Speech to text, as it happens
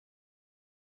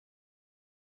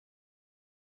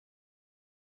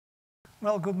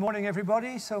Well, good morning,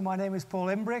 everybody. So my name is Paul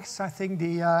Embrechts. I think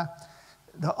the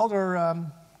other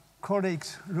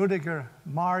colleagues, Rudiger,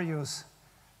 Marius,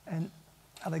 and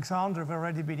Alexander have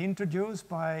already been introduced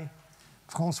by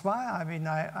François. I mean,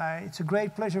 it's a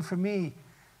great pleasure for me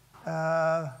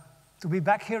to be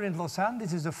back here in Lausanne.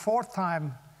 This is the fourth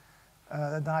time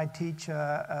that I teach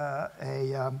a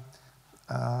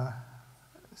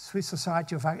Swiss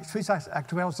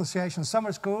Actuarial Association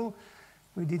summer school.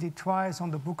 We did it twice on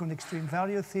the book on extreme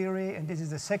value theory, and this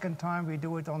is the second time we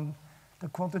do it on the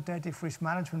quantitative risk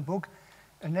management book.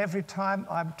 And every time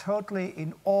I'm totally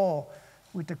in awe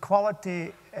with the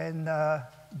quality and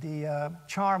the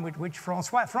charm with which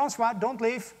François, don't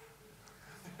leave,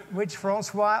 which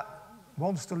François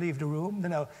wants to leave the room,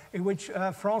 in which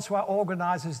François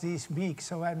organizes these weeks.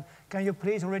 So can you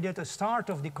please already at the start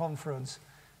of the conference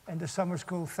and the summer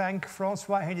school thank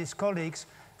François and his colleagues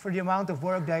for the amount of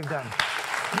work they've done.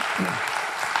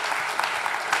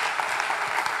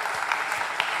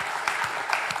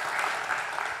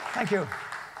 Thank you.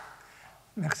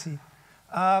 Merci.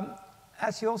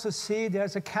 As you also see,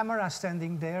 there's a camera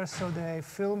standing there, so they're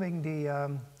filming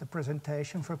the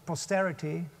presentation for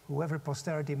posterity, whoever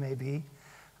posterity may be.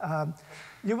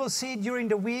 You will see during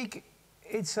the week,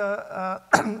 it's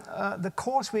the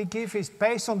course we give is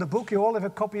based on the book. You all have a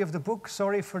copy of the book.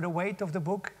 Sorry for the weight of the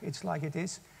book. It's like it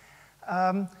is.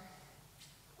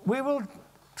 We will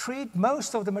treat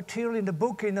most of the material in the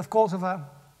book in, of course, of a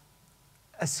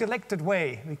selected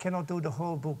way. We cannot do the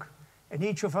whole book. And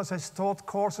each of us has taught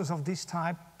courses of this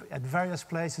type at various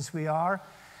places we are.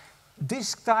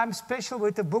 This time, special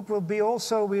with the book will be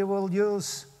also, we will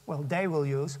use, well, they will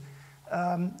use,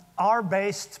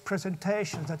 R-based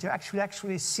presentations that you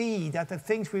actually see that the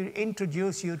things we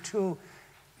introduce you to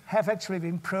have actually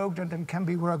been programmed and can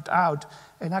be worked out.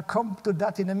 And I'll come to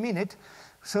that in a minute.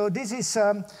 So this is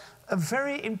a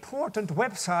very important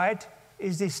website,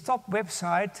 is the top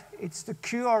website. It's the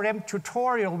QRM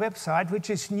tutorial website,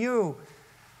 which is new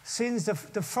since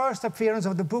the first appearance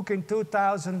of the book in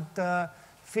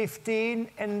 2015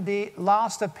 and the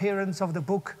last appearance of the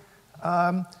book,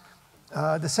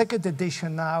 the second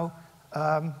edition now,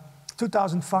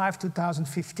 2005,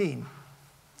 2015.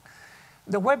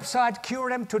 The website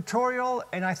QRM tutorial,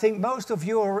 and I think most of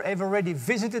you have already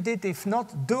visited it. If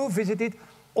not, do visit it.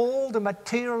 All the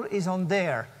material is on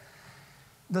there.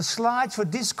 The slides for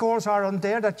this course are on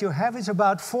there. That you have is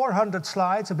about 400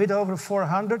 slides, a bit over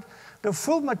 400. The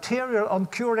full material on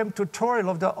QRM tutorial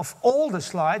of all the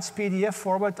slides, PDF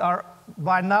format, are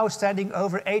by now standing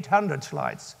over 800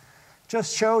 slides.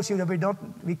 Just shows you that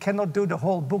we cannot do the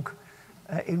whole book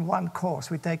in one course.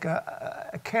 We take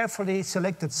a carefully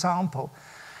selected sample.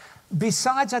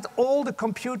 Besides that, all the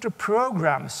computer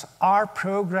programs are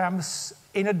programs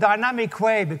in a dynamic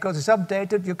way because it's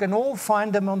updated. You can all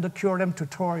find them on the QRM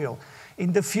tutorial.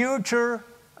 In the future,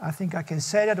 I think I can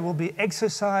say that there will be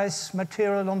exercise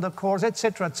material on the course,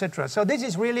 etc., etc. So this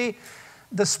is really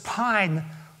the spine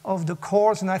of the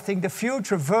course, and I think the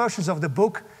future versions of the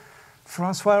book,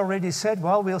 François already said,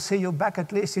 well, we'll see you back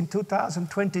at least in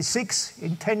 2026,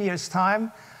 in 10 years'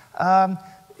 time.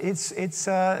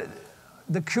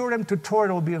 The QRM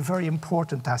tutorial will be a very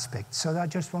important aspect. So I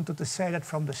just wanted to say that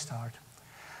from the start.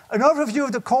 An overview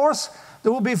of the course.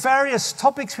 There will be various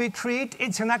topics we treat.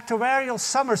 It's an actuarial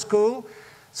summer school.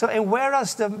 So, and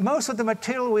whereas most of the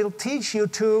material we'll teach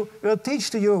to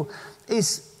you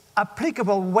is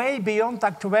applicable way beyond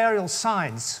actuarial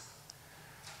science.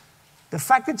 The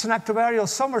fact it's an actuarial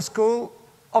summer school,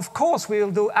 of course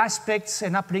we'll do aspects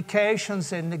and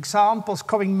applications and examples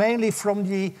coming mainly from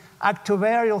the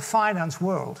actuarial finance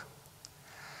world.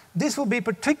 This will be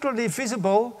particularly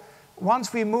visible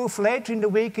once we move later in the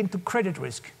week into credit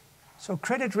risk. So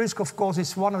credit risk, of course,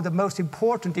 is one of the most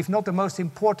important, if not the most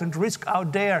important risk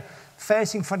out there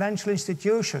facing financial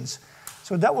institutions.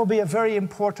 So that will be a very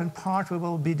important part we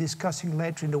will be discussing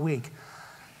later in the week.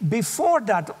 Before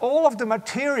that, all of the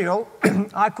material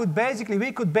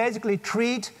we could basically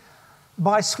treat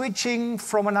by switching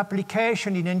from an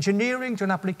application in engineering to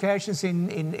an application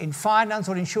in finance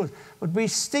or insurance. But we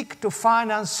stick to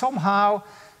finance somehow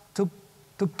to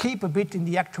keep a bit in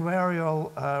the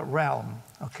actuarial realm.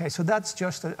 Okay, so that's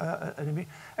just and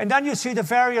then you see the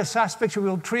various aspects we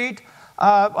will treat.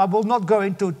 I will not go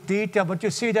into detail, but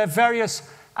you see there are various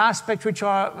aspects which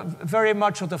are very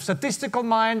much sort of statistical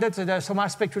minded. There are some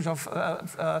aspects which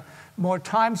are more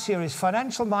time series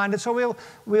financial minded. So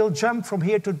we'll jump from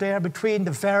here to there between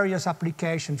the various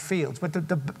application fields. But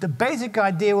the basic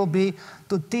idea will be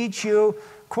to teach you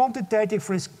quantitative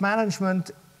risk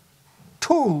management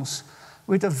tools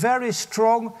with a very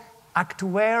strong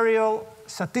actuarial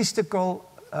statistical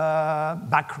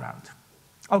background.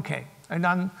 Okay, and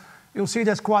then you'll see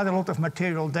there's quite a lot of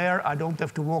material there. I don't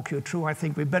have to walk you through. I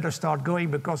think we better start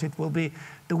going because the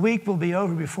week will be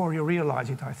over before you realize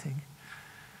it, I think.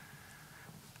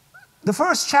 The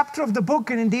first chapter of the book,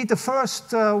 and indeed the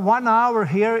first 1 hour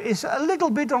here, is a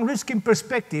little bit on risk in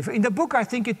perspective. In the book, I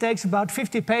think it takes about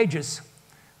 50 pages,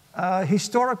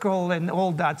 historical and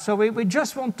all that. So we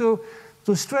just want to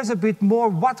stress a bit more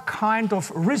what kind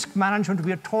of risk management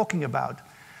we are talking about.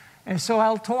 And so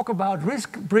I'll talk about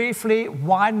risk briefly,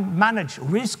 why manage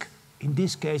risk, in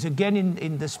this case, again,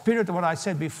 in the spirit of what I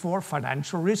said before,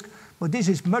 financial risk, but this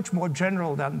is much more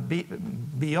general than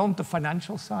beyond the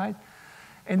financial side.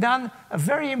 And then a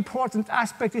very important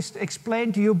aspect is to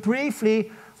explain to you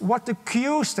briefly what the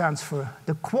Q stands for,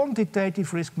 the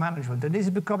quantitative risk management. And this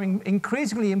is becoming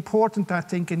increasingly important, I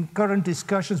think, in current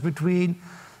discussions between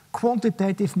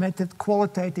quantitative method,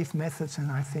 qualitative methods,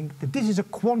 and I think that this is a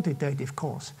quantitative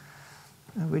course.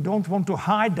 And we don't want to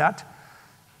hide that.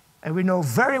 And we know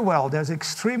very well there's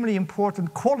extremely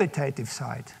important qualitative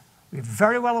side. We're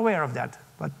very well aware of that,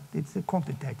 but it's a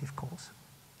quantitative course.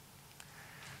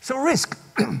 So risk.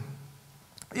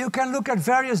 You can look at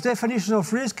various definitions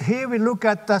of risk. Here we look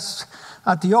at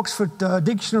the Oxford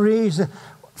Dictionary.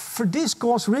 For this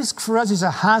course, risk for us is a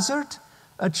hazard,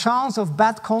 a chance of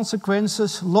bad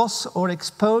consequences, loss or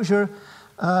exposure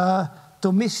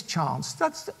to mischance.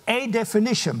 That's a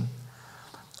definition.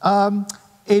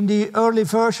 In the early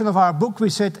version of our book, we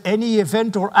said any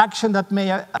event or action that may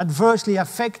adversely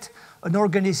affect an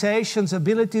organization's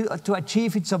ability to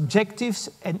achieve its objectives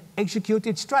and execute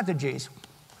its strategies.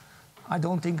 I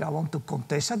don't think I want to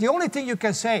contest that. The only thing you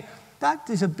can say, that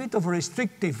is a bit of a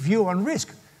restrictive view on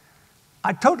risk.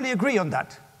 I totally agree on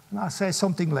that. And I'll say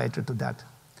something later to that.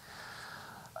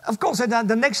 Of course,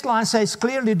 the next line says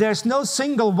clearly there's no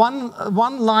single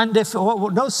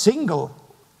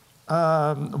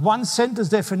one-sentence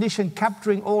definition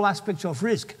capturing all aspects of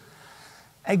risk.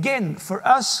 Again, for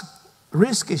us,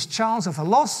 risk is chance of a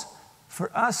loss.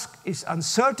 For us, is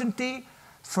uncertainty.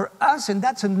 For us, and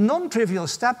that's a non-trivial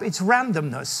step, it's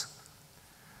randomness.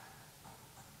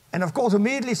 And of course,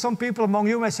 immediately some people among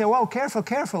you may say, well, careful,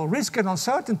 careful, risk and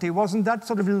uncertainty, wasn't that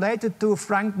sort of related to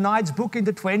Frank Knight's book in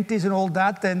the 20s and all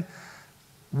that? And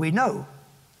we know.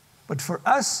 But for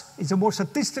us, it's a more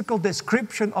statistical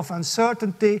description of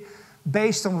uncertainty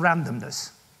based on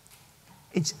randomness.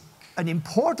 It's an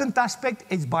important aspect.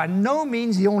 It's by no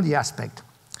means the only aspect.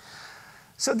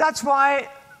 So that's why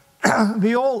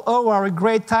we all owe our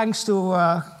great thanks to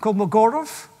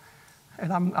Kolmogorov.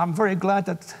 And I'm very glad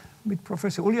that with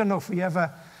Professor Ulyanov we have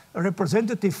a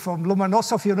representative from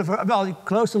Lomonosov University, well,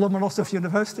 close to Lomonosov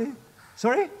University.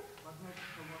 Sorry?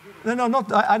 No,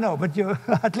 not, I know, but you,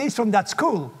 at least from that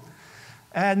school.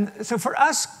 And so for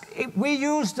us, we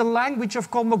use the language of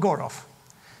Kolmogorov.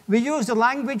 We use the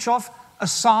language of a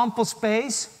sample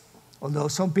space, although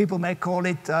some people may call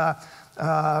it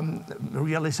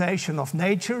realization of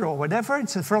nature or whatever.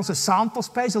 It's for us a sample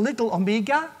space, a little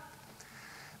omega.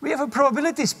 We have a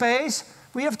probability space.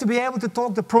 We have to be able to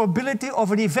talk the probability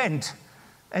of an event.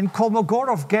 And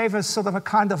Kolmogorov gave us sort of a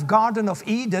kind of Garden of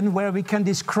Eden where we can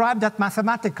describe that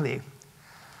mathematically.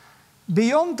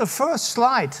 Beyond the first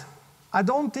slide, I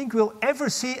don't think we'll ever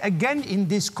see again in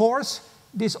this course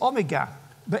this omega,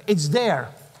 but it's there.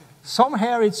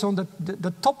 Somewhere it's on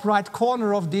the top right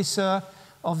corner of this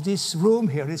room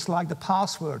here. It's like the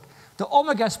password. The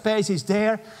omega space is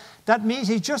there. That means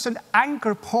it's just an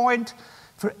anchor point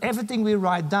for everything we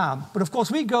write down. But of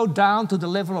course, we go down to the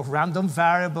level of random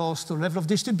variables, to the level of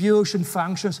distribution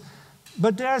functions.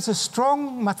 But there's a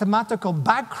strong mathematical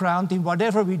background in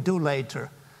whatever we do later.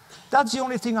 That's the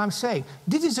only thing I'm saying.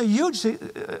 This is a huge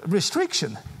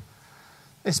restriction,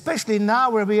 especially now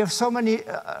where we have so many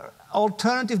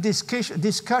alternative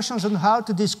discussions on how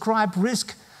to describe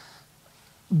risk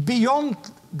beyond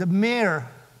the mere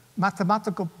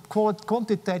mathematical,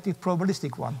 quantitative,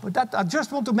 probabilistic one. But that, I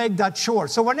just want to make that short.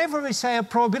 So whenever we say a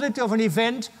probability of an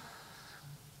event,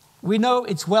 we know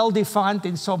it's well defined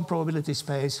in some probability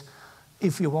space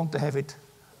if you want to have it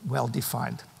well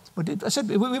defined. But I said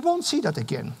we won't see that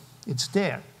again. It's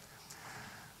there.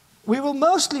 We will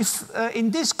mostly,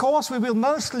 in this course, we will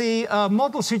mostly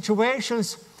model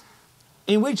situations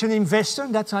in which an investor,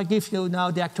 that's I give you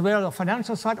now the actuarial or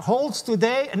financial side, holds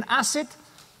today an asset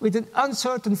with an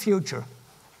uncertain future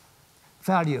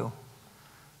value.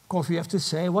 Of course, we have to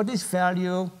say, what is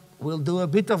value? We'll do a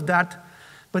bit of that.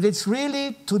 But it's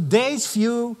really today's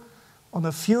view on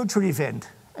a future event.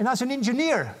 And as an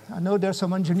engineer, I know there's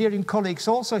some engineering colleagues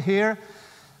also here.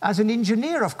 As an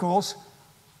engineer, of course,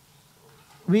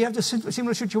 we have the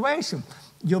similar situation.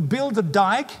 You build a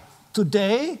dike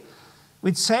today,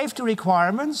 with safety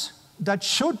requirements that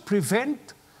should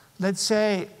prevent, let's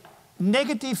say,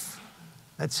 negative,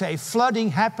 let's say,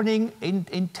 flooding happening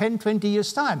in 10, 20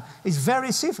 years' time. It's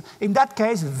very simple. In that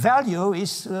case, value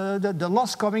is the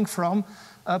loss coming from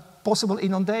possible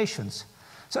inundations.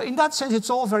 So in that sense, it's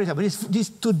all very simple. This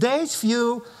today's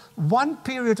view, one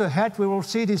period ahead, we will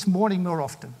see this morning more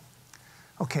often.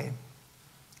 Okay.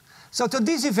 So to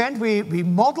this event, we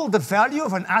model the value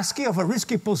of an ASCII, of a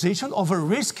risky position, of a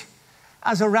risk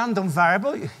as a random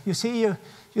variable. You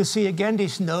see again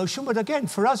this notion, but again,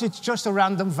 for us, it's just a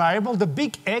random variable. The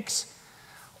big X,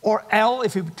 or L,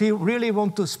 if you really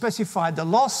want to specify the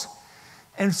loss,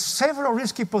 and several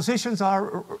risky positions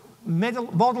are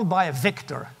modeled by a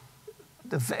vector.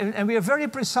 And we are very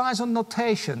precise on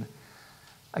notation.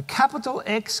 A capital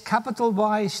X, capital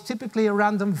Y is typically a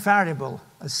random variable,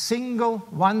 a single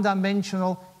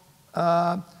one-dimensional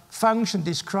function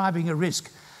describing a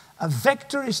risk. A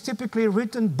vector is typically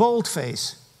written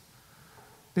boldface,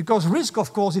 because risk,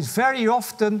 of course, is very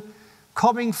often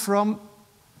coming from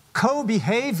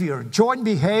co-behavior, joint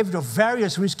behavior of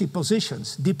various risky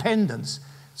positions, dependence.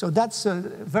 So that's a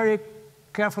very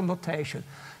careful notation.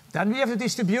 Then we have the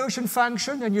distribution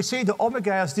function, and you see the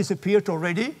omega has disappeared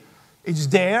already. It's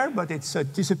there, but it's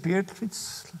disappeared.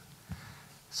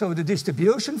 So the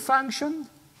distribution function,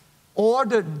 or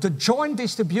the joint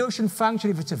distribution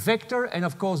function if it's a vector, and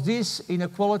of course these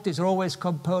inequalities are always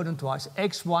component-wise.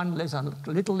 x1 less than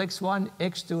little x1,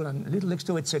 x2 and little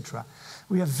x2, etc.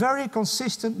 We have very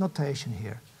consistent notation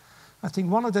here. I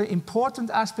think one of the important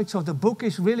aspects of the book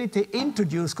is really to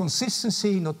introduce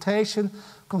consistency in notation,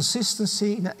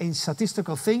 consistency in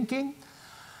statistical thinking,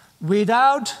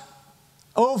 without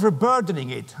overburdening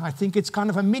it. I think it's kind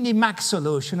of a mini-max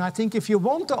solution. I think if you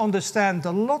want to understand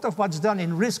a lot of what's done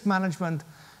in risk management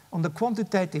on the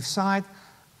quantitative side,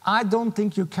 I don't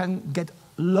think you can get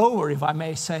lower, if I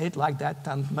may say it like that,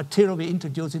 than material we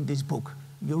introduce in this book.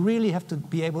 You really have to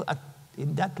be able,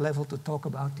 in that level, to talk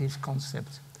about these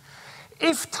concepts.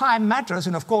 If time matters,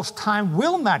 and of course time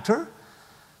will matter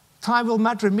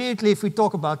immediately if we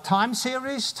talk about time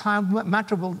series. Time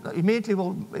matter will immediately,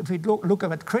 if we look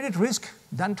at credit risk,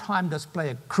 then time does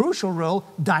play a crucial role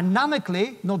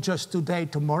dynamically, not just today,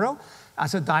 tomorrow,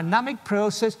 as a dynamic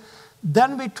process.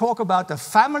 Then we talk about a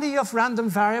family of random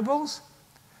variables,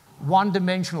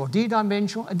 one-dimensional or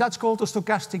d-dimensional, and that's called a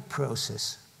stochastic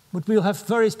process. But we'll have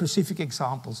very specific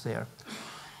examples there.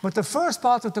 But the first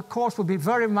part of the course will be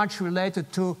very much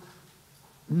related to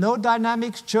no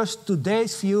dynamics, just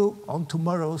today's view on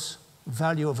tomorrow's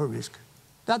value of a risk.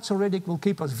 That's already will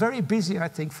keep us very busy, I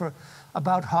think, for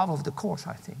about half of the course,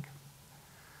 I think.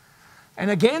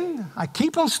 And again, I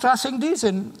keep on stressing this,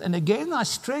 and again, I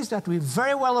stress that we're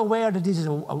very well aware that this is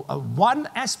a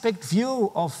one-aspect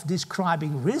view of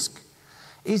describing risk,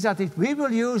 is that we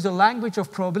will use the language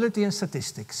of probability and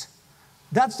statistics.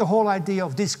 That's the whole idea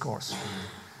of this course.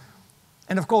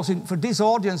 And of course, for this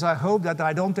audience, I hope that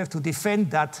I don't have to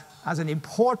defend that as an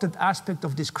important aspect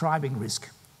of describing risk.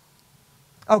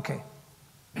 Okay.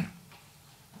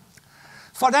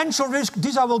 Financial risk,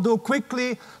 this I will do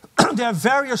quickly. There are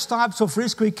various types of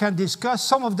risk we can discuss.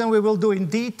 Some of them we will do in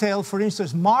detail. For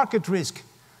instance, market risk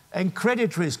and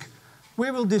credit risk.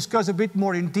 We will discuss a bit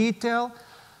more in detail.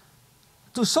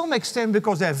 To some extent,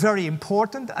 because they're very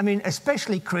important. I mean,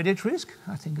 especially credit risk.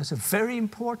 I think that's a very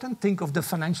important. Think of the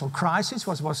financial crisis,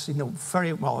 was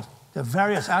very, well, there are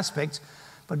various aspects,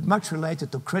 but much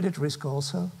related to credit risk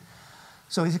also.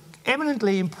 So it's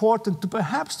eminently important to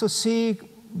perhaps to see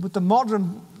with the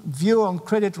modern view on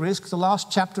credit risk, the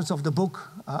last chapters of the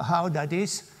book, how that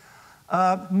is.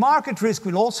 Market risk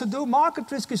we'll also do.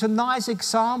 Market risk is a nice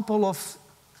example of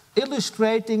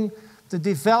illustrating the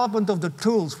development of the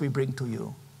tools we bring to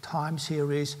you. Time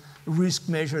series, risk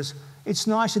measures. It's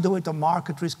nice to do it on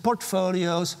market risk,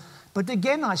 portfolios. But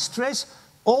again, I stress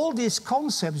all these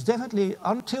concepts, definitely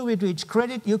until we reach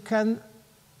credit, you can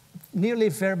nearly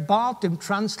verbatim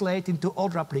translate into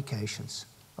other applications.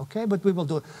 Okay, but we will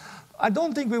do it. I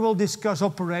don't think we will discuss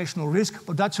operational risk,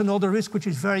 but that's another risk which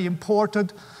is very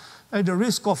important. The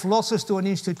risk of losses to an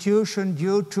institution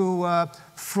due to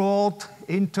fraud,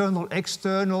 internal,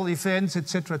 external events,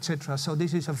 etc., etc. So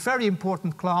this is a very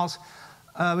important class.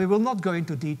 We will not go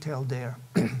into detail there.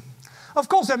 Of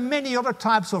course, there are many other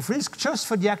types of risk just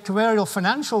for the actuarial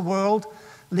financial world.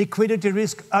 Liquidity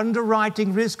risk,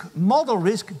 underwriting risk, model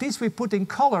risk. This we put in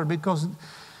color because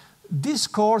this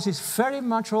course is very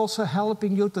much also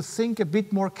helping you to think a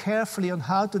bit more carefully on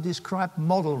how to describe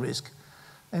model risk.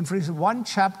 And for instance, one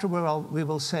chapter where we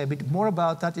will say a bit more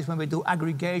about that is when we do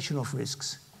aggregation of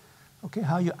risks. Okay,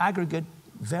 how you aggregate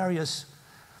various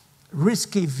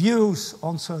risky views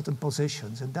on certain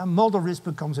positions. And then model risk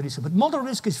becomes an issue. But model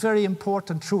risk is very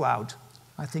important throughout,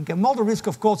 I think. And model risk,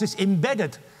 of course, is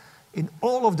embedded in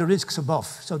all of the risks above.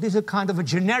 So this is a kind of a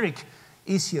generic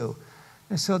issue.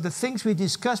 And so the things we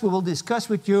will discuss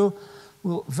with you,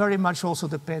 will very much also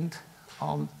depend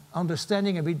on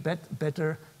understanding a bit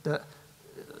better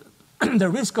the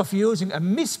risk of using a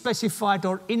misspecified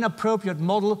or inappropriate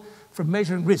model for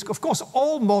measuring risk. Of course,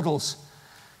 all models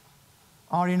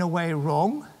are in a way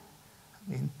wrong.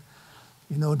 I mean,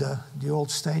 you know the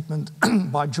old statement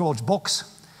by George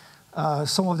Box,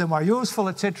 some of them are useful,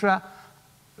 etc.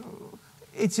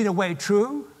 It's in a way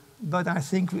true, but I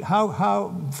think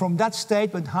how from that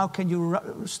statement, how can you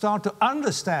start to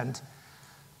understand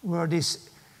where this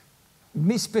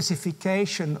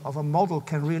misspecification of a model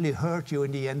can really hurt you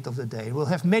in the end of the day? We'll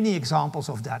have many examples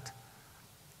of that.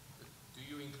 Do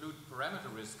you include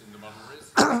parameter risk in the model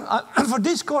risk? For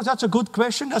this course, that's a good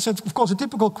question. That's, of course, a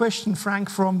typical question, Frank,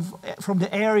 from the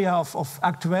area of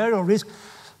actuarial risk.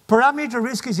 Parameter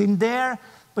risk is in there,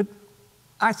 but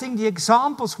I think the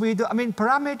examples we do, I mean,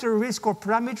 parameter risk or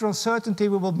parameter uncertainty,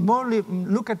 we will more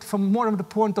look at from more of the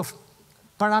point of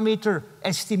parameter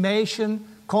estimation,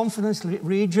 confidence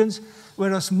regions,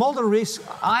 whereas model risk,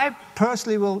 I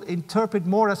personally will interpret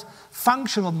more as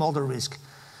functional model risk.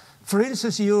 For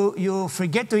instance, you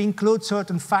forget to include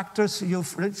certain factors.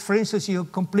 For instance, you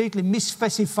completely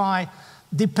misspecify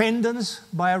dependence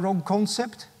by a wrong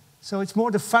concept. So it's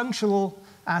more the functional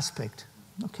aspect.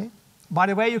 Okay. By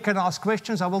the way, you can ask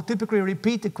questions. I will typically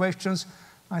repeat the questions,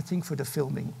 I think, for the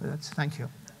filming. Thank you.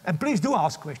 And please do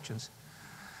ask questions.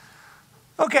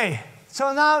 Okay.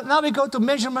 So now we go to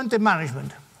measurement and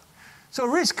management. So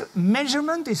risk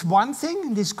measurement is one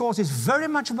thing. This course is very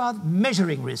much about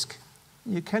measuring risk.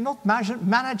 You cannot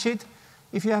manage it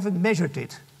if you haven't measured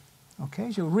it.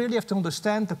 Okay, so you really have to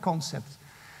understand the concept.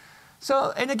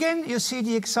 So, and again, you see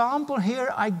the example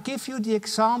here. I give you the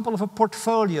example of a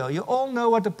portfolio. You all know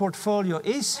what a portfolio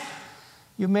is.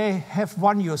 You may have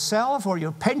one yourself, or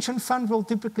your pension fund will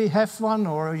typically have one,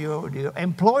 or your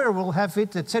employer will have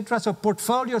it, etc. So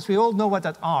portfolios, we all know what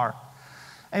that are.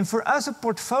 And for us, a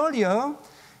portfolio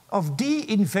of D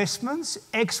investments,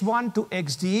 X1 to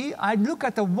XD, I look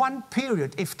at the one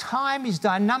period. If time is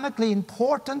dynamically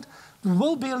important, there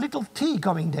will be a little t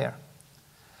going there.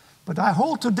 But I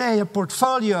hold today a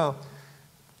portfolio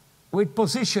with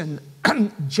position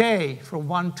J from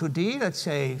 1 to D, let's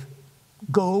say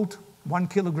gold, 1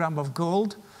 kilogram of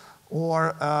gold,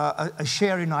 or a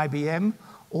share in IBM,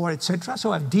 or etc.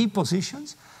 So I have D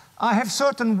positions. I have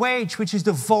certain wage, which is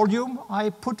the volume I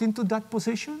put into that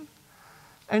position,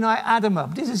 and I add them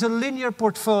up. This is a linear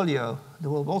portfolio.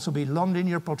 There will also be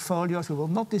non-linear portfolios. We will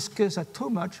not discuss that too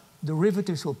much.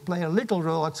 Derivatives will play a little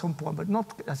role at some point, but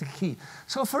not as a key.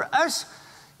 So for us,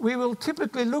 we will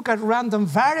typically look at random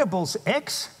variables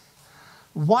X,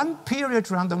 one period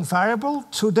random variable,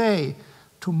 today,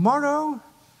 tomorrow,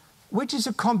 which is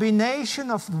a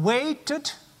combination of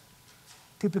weighted,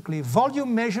 typically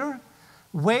volume measure,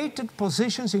 weighted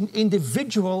positions in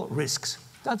individual risks.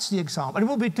 That's the example. And it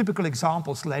will be typical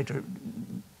examples later.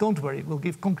 Don't worry, we'll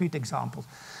give concrete examples.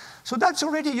 So that's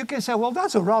already, you can say, well,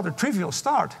 that's a rather trivial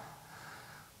start.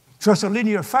 Just a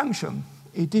linear function.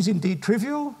 It is indeed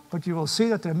trivial, but you will see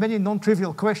that there are many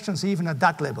non-trivial questions even at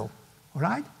that level. All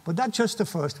right? But that's just the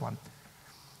first one.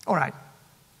 All right.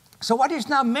 So what is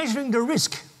now measuring the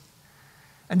risk?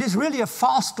 And this is really a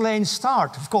fast lane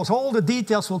start. Of course, all the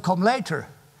details will come later.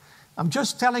 I'm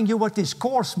just telling you what this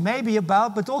course may be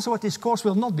about, but also what this course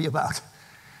will not be about.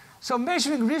 So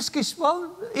measuring risk is,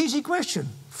 well, easy question.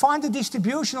 Find the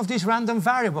distribution of this random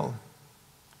variable.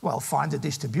 Well, find the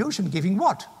distribution giving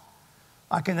what?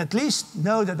 I can at least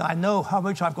know that I know how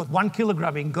much I've got 1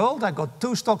 kilogram in gold. I've got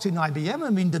 2 stocks in IBM. I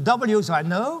mean, the W's I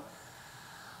know.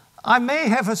 I may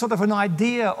have a sort of an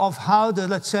idea of how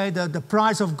let's say, the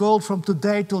price of gold from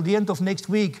today till the end of next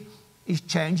week is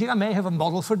changing. I may have a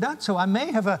model for that. So I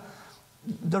may have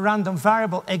the random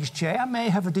variable xj. I may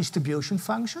have a distribution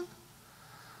function.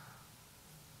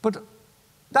 But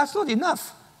that's not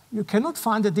enough. You cannot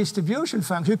find a distribution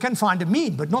function. You can find a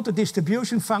mean, but not a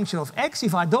distribution function of x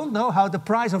if I don't know how the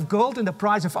price of gold and the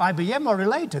price of IBM are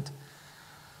related.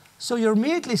 So you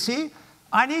immediately see,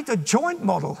 I need a joint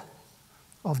model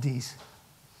of these.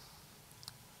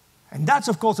 And that's,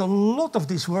 of course, a lot of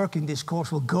this work in this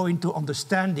course will go into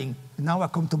understanding. And now I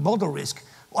come to model risk.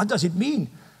 What does it mean,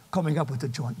 coming up with a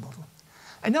joint model?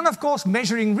 And then, of course,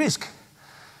 measuring risk.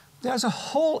 There's a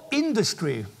whole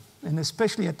industry, and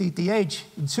especially at ETH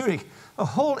in Zurich, a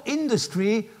whole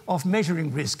industry of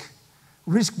measuring risk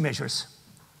measures.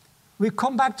 We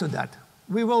come back to that.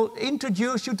 We will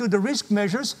introduce you to the risk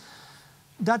measures,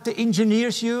 that the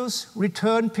engineers use,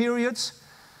 return periods,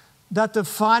 that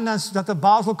the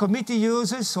Basel Committee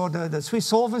uses, or the Swiss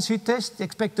Solvency Test, the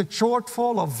expected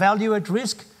shortfall or value at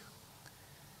risk.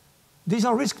 These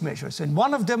are risk measures, and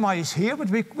one of them is here, but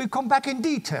we come back in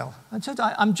detail. And so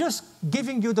I'm just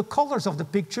giving you the colors of the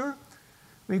picture.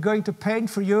 We're going to paint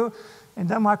for you, and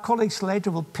then my colleagues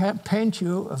later will paint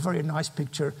you a very nice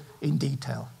picture in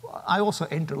detail. I also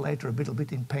enter later a little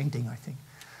bit in painting, I think.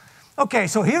 Okay,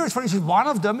 so here is, for instance, one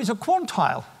of them is a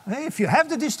quantile. If you have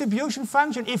the distribution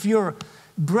function, if you're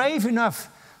brave enough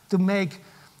to make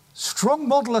strong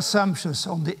model assumptions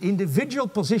on the individual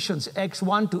positions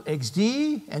x1 to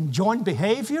xd and joint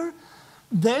behavior,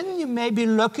 then you may be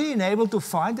lucky and able to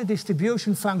find the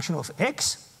distribution function of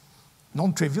x,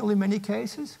 non-trivial in many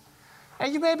cases.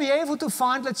 And you may be able to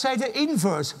find, let's say, the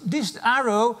inverse. This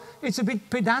arrow, it's a bit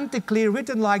pedantically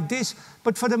written like this,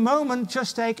 but for the moment,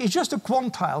 it's just a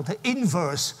quantile, the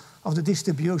inverse of the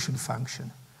distribution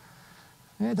function.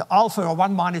 The alpha or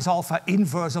 1 minus alpha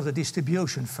inverse of the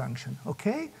distribution function,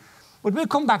 okay? But we'll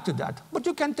come back to that. But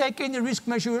you can take any risk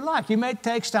measure you like. You may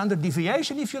take standard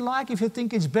deviation if you like, if you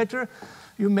think it's better.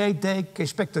 You may take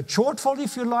expected shortfall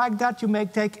if you like that. You may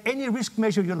take any risk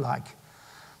measure you like.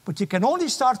 But you can only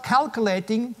start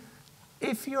calculating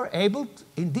if you're able,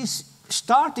 in this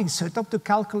starting setup, to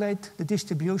calculate the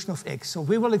distribution of x. So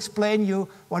we will explain you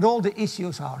what all the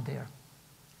issues are there.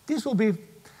 This will be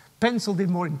penciled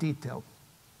in more in detail.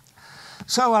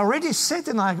 So I already said,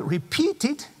 and I repeat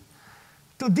it,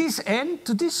 to this end,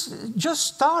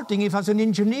 just starting, if as an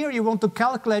engineer you want to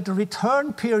calculate a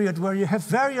return period where you have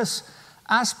various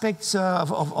aspects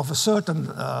of a certain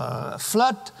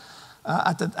flood,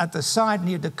 at the site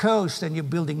near the coast, and you're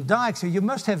building dikes, so you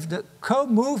must have the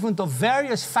co-movement of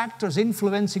various factors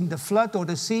influencing the flood or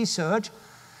the sea surge.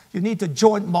 You need a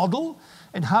joint model,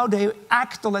 and how they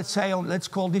act, or let's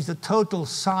call this the total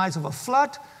size of a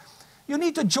flood. You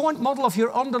need a joint model of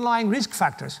your underlying risk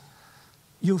factors.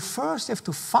 You first have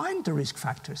to find the risk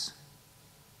factors.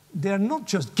 They're not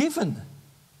just given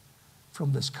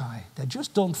from the sky. They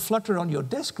just don't flutter on your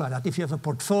desk like that. If you have a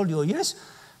portfolio, yes.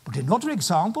 But in other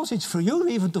examples, it's for you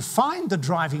even to find the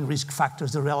driving risk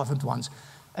factors, the relevant ones.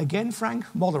 Again, Frank,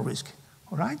 model risk,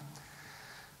 all right?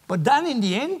 But then in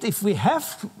the end, if we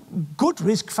have good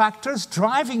risk factors,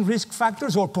 driving risk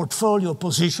factors, or portfolio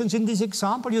positions in this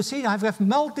example, you see I have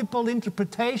multiple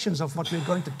interpretations of what we're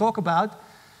going to talk about.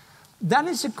 Then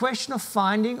it's a question of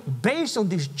finding, based on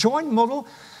this joint model,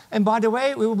 and by the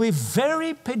way, we will be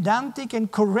very pedantic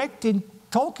and correct in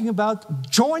talking about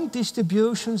joint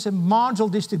distributions and marginal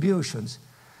distributions.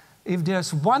 If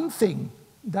there's one thing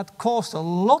that caused a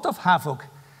lot of havoc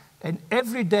and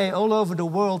every day all over the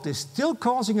world is still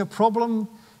causing a problem,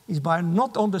 is by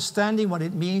not understanding what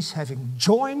it means having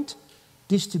joint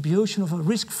distribution of a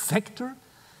risk factor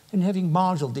and having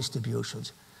marginal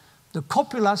distributions. The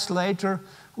copulas later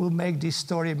will make this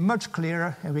story much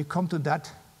clearer, and we come to that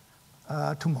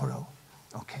tomorrow.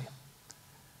 Okay.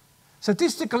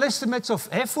 Statistical estimates of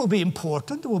F will be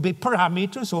important. There will be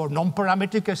parameters or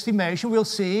non-parametric estimation, we'll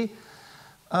see.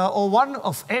 Or one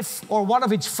of F or one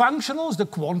of its functionals, the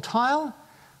quantile,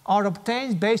 are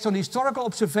obtained based on historical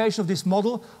observation of this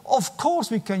model. Of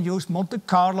course, we can use Monte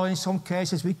Carlo in some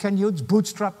cases. We can use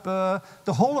Bootstrap.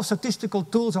 The whole of statistical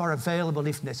tools are available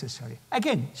if necessary.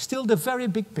 Again, still the very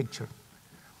big picture.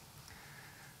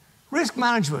 Risk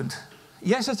management.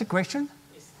 Yes, that's a question.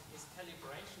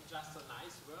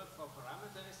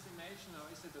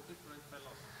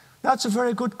 That's a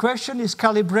very good question. Is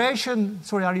calibration,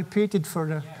 sorry, I repeat it for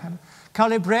the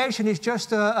calibration is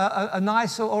just a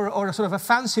nice or a sort of a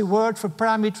fancy word for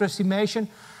parameter estimation.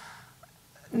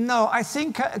 No, I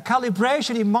think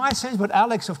calibration in my sense, but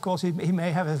Alex, of course, he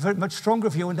may have a very much stronger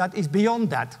view on that, is beyond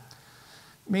that.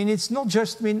 I mean, it's not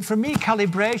just, I mean, for me,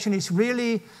 calibration is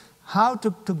really how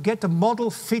to get a model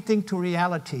fitting to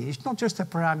reality. It's not just a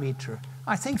parameter.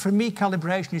 I think for me,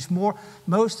 calibration is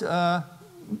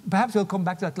perhaps we'll come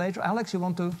back to that later. Alex, you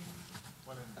want to?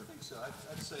 Well, I think so.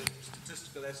 I'd say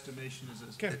statistical estimation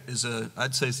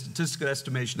statistical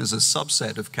estimation is a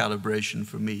subset of calibration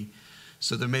for me.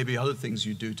 So there may be other things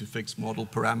you do to fix model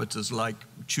parameters, like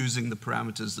choosing the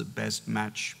parameters that best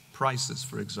match prices,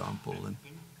 for example. And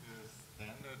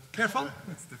careful.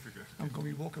 It's difficult. I'm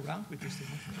going to walk around with this thing.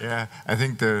 Yeah, I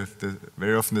think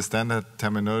very often the standard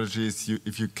terminology is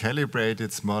if you calibrate,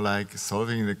 it's more like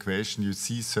solving an equation. You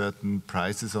see certain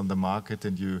prices on the market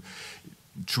and you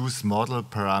choose model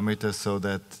parameters so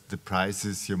that the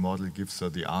prices your model gives or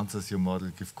the answers your model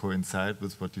give coincide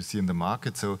with what you see in the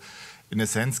market. So in a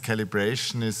sense,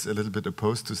 calibration is a little bit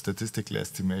opposed to statistical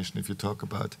estimation. If you talk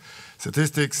about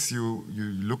statistics, you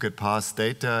look at past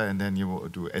data and then you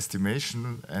do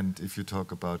estimation. And if you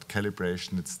talk about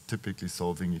calibration, it's typically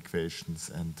solving equations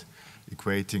and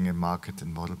equating a market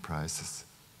and model prices.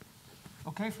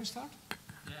 Okay for a start?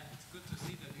 Yeah, it's good to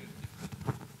see that you have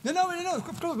different. No,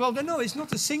 of course. Well, no, it's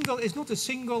not a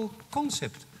single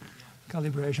concept.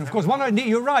 Calibration. Of course,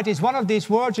 you're right. It's one of these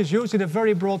words is used in a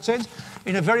very broad sense,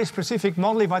 in a very specific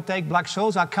model. If I take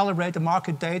Black-Scholes, I calibrate the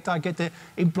market data, I get the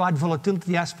implied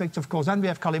volatility aspect, of course, and we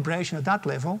have calibration at that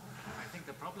level. I think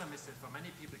the problem is that for many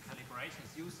people, calibration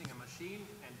is using a machine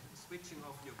and switching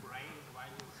off your brain while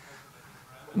you're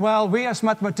calculating parameters. Well, we as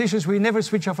mathematicians, we never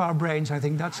switch off our brains. I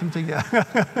think that's something.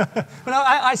 But no,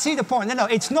 I see the point. No,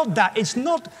 it's not that.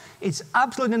 It's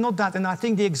absolutely not that. And I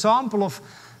think the example of,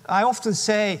 I often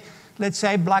say, let's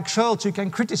say Black-Scholes, you can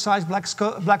criticize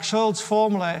Black-Scholes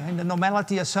formula and the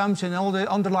normality assumption and all the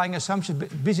underlying assumptions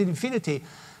bis infinity.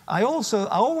 I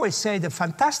always say the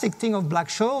fantastic thing of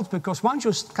Black-Scholes, because once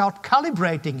you start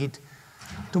calibrating it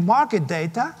to market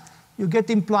data, you get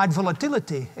implied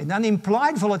volatility. And then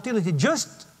implied volatility,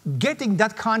 just getting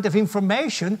that kind of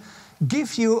information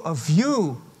gives you a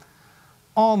view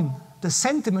on the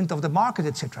sentiment of the market,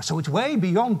 etc. So it's way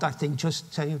beyond, I think,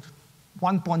 just say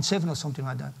 1.7 or something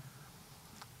like that.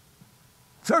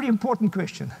 Very important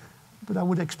question, but I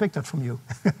would expect that from you.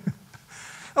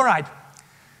 All right.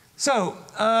 So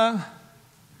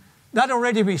that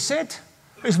already we said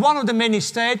is one of the many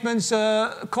statements,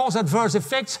 cause adverse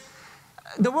effects.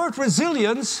 The word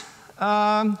resilience,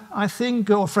 I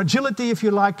think, or fragility, if you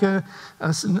like,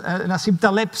 Nassim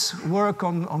Taleb's work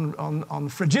on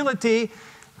fragility,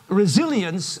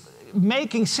 resilience,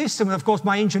 making system. Of course,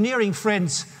 my engineering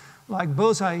friends, like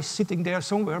Boza is sitting there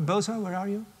somewhere. Boza, where are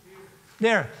you?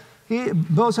 There.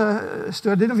 Boza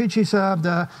Stojadinovic is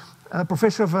the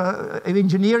professor of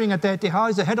engineering at ETH.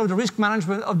 He's the head of the risk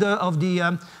management of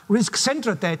the risk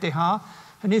center at ETH.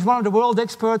 And he's one of the world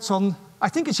experts on, I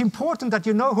think it's important that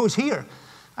you know who's here.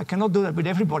 I cannot do that with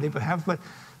everybody perhaps, but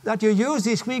that you use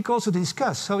this week also to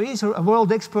discuss. So he's a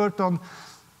world expert on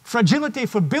fragility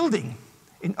for building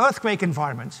in earthquake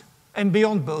environments and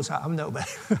beyond Boza, I know.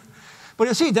 But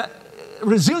you see,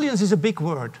 resilience is a big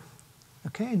word.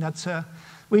 Okay, and that's,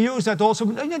 we use that also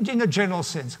in a general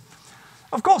sense.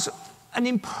 Of course, an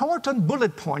important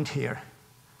bullet point here,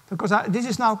 because this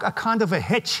is now a kind of a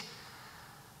hedge.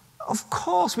 Of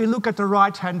course, we look at the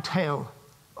right-hand tail.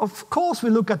 Of course, we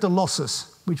look at the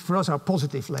losses, which for us are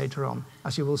positive later on,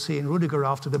 as you will see in Rudiger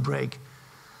after the break.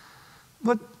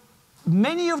 But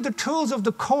many of the tools of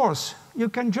the course, you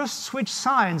can just switch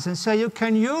sides and say you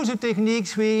can use the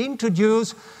techniques we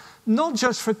introduce not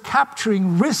just for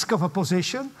capturing risk of a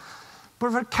position,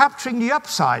 but for capturing the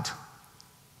upside.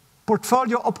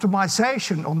 Portfolio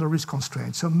optimization on the risk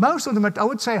constraints. So most of the, I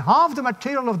would say half the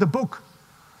material of the book,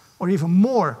 or even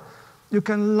more, you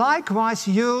can likewise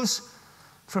use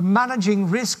for managing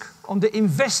risk on the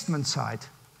investment side.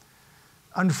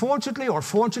 Unfortunately, or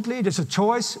fortunately, there's a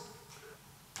choice.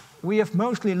 We have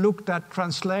mostly looked at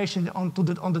translation on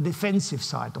the defensive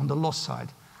side, on the loss side.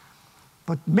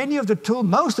 But many of the tools,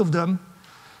 most of them,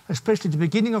 especially at the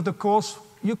beginning of the course,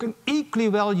 you can equally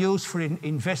well use for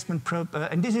investment.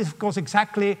 And this is, of course,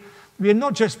 exactly, we are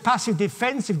not just passive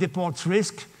defensive towards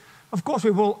risk. Of course,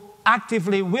 we will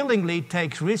actively, willingly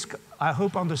take risk, I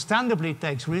hope understandably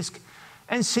takes risk,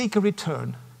 and seek a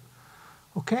return.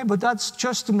 Okay, but that's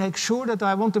just to make sure that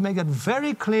I want to make it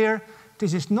very clear,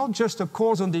 this is not just a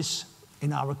course on this,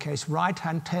 in our case,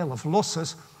 right-hand tail of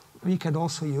losses. We can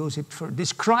also use it for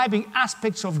describing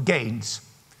aspects of gains.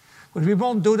 But we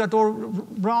won't do that, or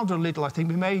rather little, I think.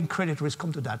 We may in credit risk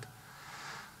come to that.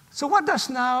 So what does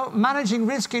now managing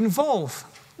risk involve?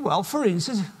 Well, for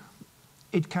instance,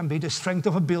 it can be the strength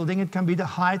of a building, it can be the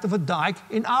height of a dike.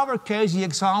 In our case, the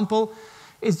example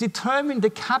is determine the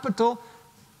capital,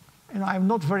 and I'm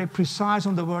not very precise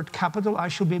on the word capital. I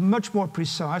should be much more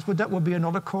precise, but that will be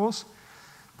another course.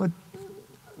 But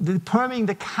determining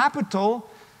the capital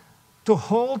to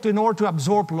hold in order to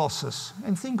absorb losses.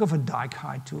 And think of a dike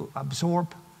height to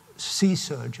absorb sea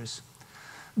surges.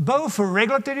 Both for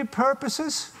regulatory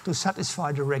purposes, to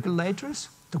satisfy the regulators,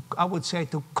 I would say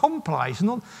to comply.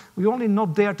 We're only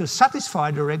not there to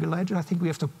satisfy the regulators. I think we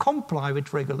have to comply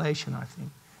with regulation, I think.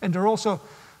 And there are also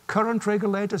current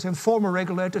regulators and former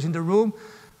regulators in the room,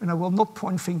 and I will not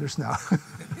point fingers now.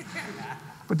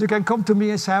 But you can come to me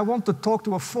and say, I want to talk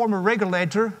to a former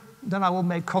regulator, then I will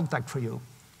make contact for you.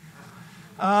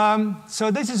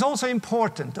 So this is also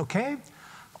important, okay?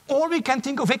 Or we can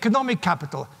think of economic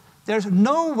capital. There's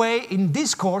no way in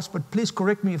this course, but please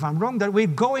correct me if I'm wrong, that we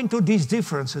go into these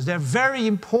differences. They're very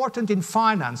important in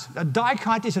finance. A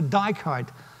dikite is a dikite.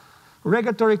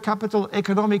 Regulatory capital,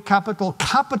 economic capital,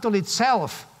 capital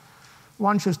itself.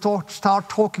 One should start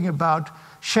talking about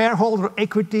shareholder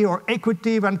equity or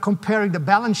equity when comparing the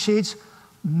balance sheets.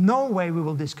 No way we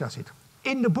will discuss it.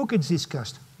 In the book it's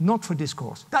discussed, not for this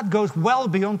course. That goes well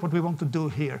beyond what we want to do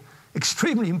here.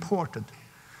 Extremely important.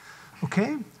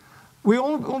 Okay? We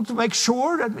all want to make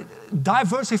sure that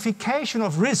diversification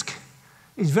of risk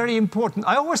is very important.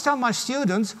 I always tell my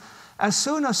students, as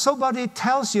soon as somebody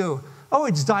tells you, oh,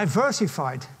 it's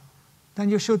diversified, then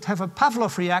you should have a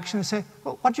Pavlov reaction and say,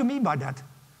 well, what do you mean by that?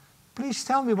 Please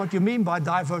tell me what you mean by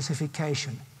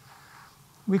diversification.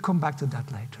 We come back to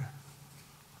that later.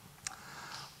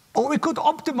 Or we could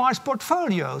optimize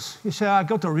portfolios. You say, I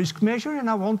got a risk measure and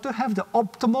I want to have the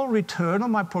optimal return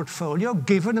on my portfolio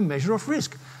given a measure of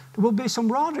risk. There will be some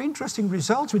rather interesting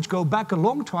results which go back a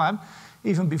long time,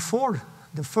 even before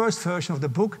the first version of the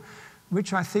book,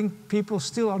 which I think people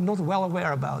still are not well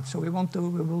aware about. So we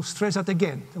will stress that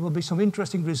again. There will be some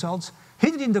interesting results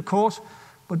hidden in the course,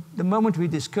 but the moment we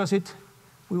discuss it,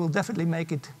 we will definitely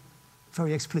make it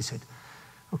very explicit.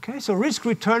 Okay, so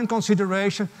risk-return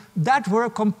consideration, that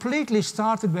work completely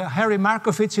started by Harry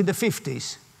Markowitz in the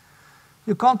 50s.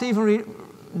 You can't even,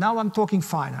 now I'm talking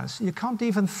finance, you can't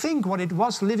even think what it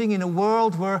was living in a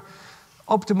world where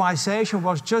optimization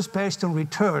was just based on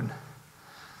return.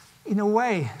 In a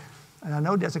way, and I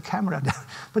know there's a camera there,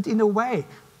 but in a way,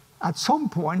 at some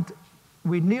point,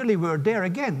 we nearly were there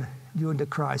again during the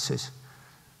crisis.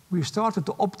 We started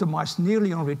to optimize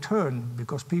nearly on return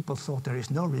because people thought there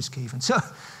is no risk even. So,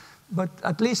 but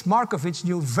at least Markowitz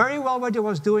knew very well what he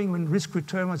was doing when risk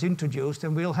return was introduced,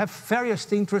 and we'll have various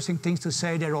interesting things to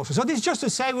say there also. So this is just to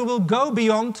say we will go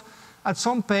beyond, at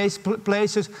some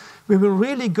places, we will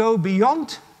really go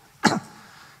beyond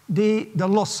the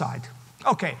loss side.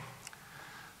 Okay.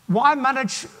 Why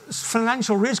manage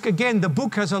financial risk? Again, the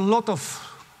book has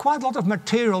quite a lot of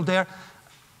material there.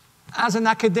 As an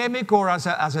academic or as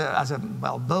a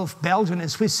well, both Belgian and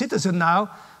Swiss citizen now,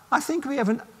 I think we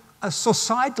have a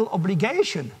societal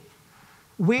obligation.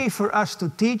 We for us to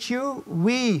teach you,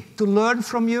 we to learn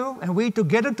from you, and we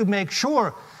together to make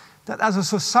sure that as a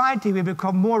society we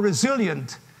become more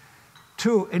resilient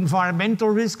to environmental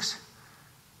risks,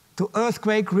 to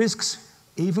earthquake risks,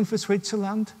 even for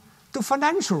Switzerland, to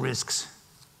financial risks.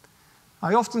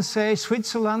 I often say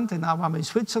Switzerland, and now I'm in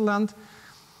Switzerland,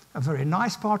 a very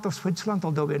nice part of Switzerland,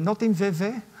 although we're not in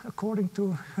Vevey, according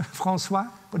to François,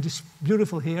 but it's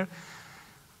beautiful here.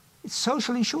 It's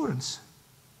social insurance,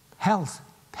 health,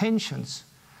 pensions,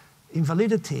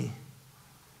 invalidity,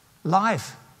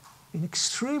 life, is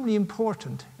extremely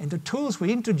important. And the tools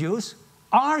we introduce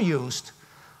are used,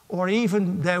 or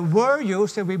even they were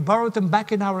used, and we borrowed them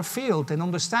back in our field and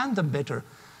understand them better,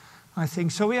 I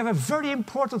think. So we have a very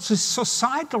important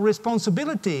societal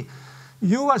responsibility.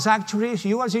 You as actuaries,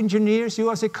 you as engineers,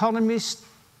 you as economists,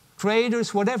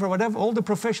 traders, whatever all the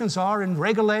professions are, and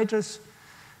regulators.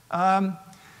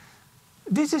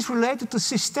 This is related to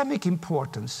systemic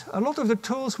importance. A lot of the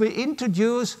tools we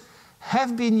introduce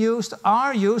have been used,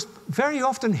 are used, very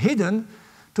often hidden,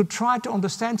 to try to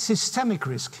understand systemic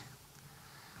risk.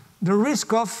 The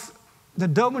risk of the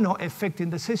domino effect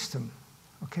in the system.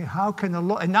 Okay, how can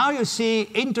and now you see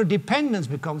interdependence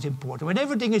becomes important. When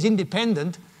everything is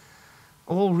independent,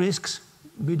 all risks,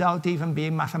 without even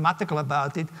being mathematical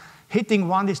about it, hitting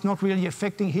one is not really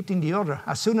affecting hitting the other.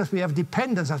 As soon as we have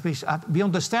dependence, as we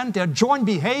understand their joint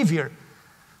behavior,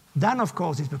 then of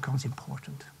course it becomes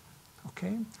important.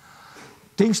 Okay?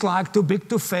 Things like too big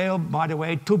to fail, by the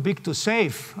way, too big to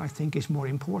save, I think is more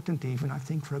important even, I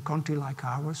think, for a country like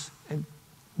ours and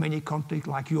many countries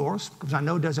like yours, because I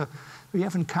know we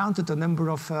haven't counted the number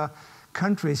of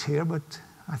countries here, but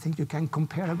I think you can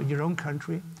compare it with your own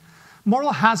country.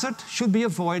 Moral hazard should be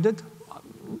avoided.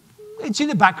 It's in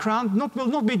the background, will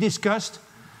not be discussed.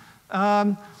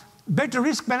 Better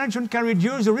risk management can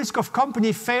reduce the risk of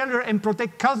company failure and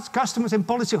protect customers and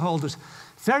policyholders.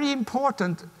 Very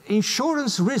important.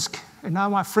 Insurance risk, and now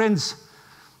my friends,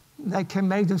 they can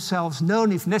make themselves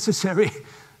known if necessary,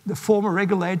 the former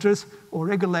regulators or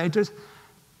regulators.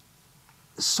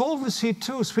 Solvency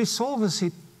II, Swiss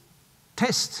solvency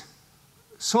test.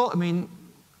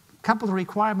 Capital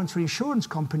requirements for insurance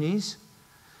companies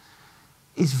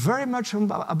is very much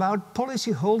about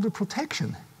policyholder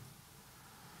protection.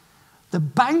 The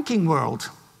banking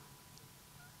world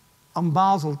on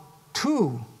Basel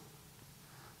II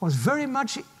was very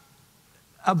much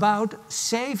about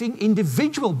saving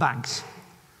individual banks.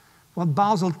 What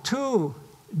Basel II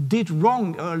did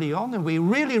wrong early on, and we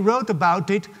really wrote about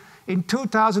it in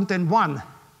 2001,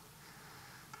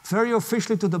 very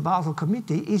officially to the Basel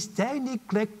Committee, is they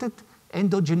neglected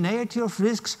endogeneity of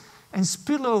risks and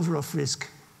spillover of risk,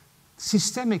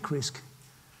 systemic risk.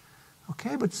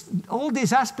 Okay, but all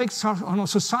these aspects are, on a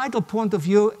societal point of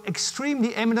view,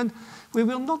 extremely eminent. We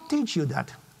will not teach you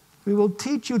that. We will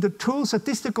teach you the tools,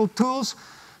 statistical tools,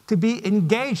 to be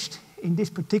engaged in this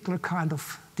particular kind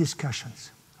of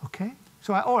discussions. Okay?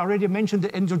 So I already mentioned the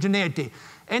endogeneity.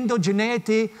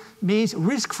 Endogeneity means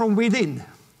risk from within.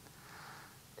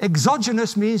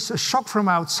 Exogenous means a shock from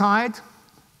outside,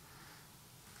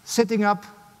 setting up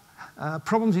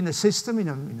problems in a system, in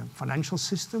a financial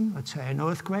system. Let's say an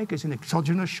earthquake is an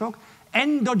exogenous shock.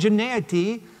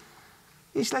 Endogeneity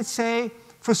is, let's say,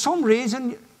 for some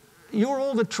reason, you're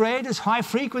all the traders,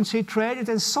 high-frequency traders,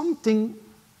 and something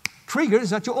triggers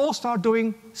that you all start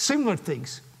doing similar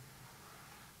things.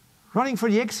 Running for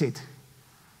the exit.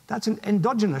 That's an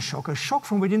endogenous shock, a shock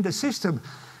from within the system.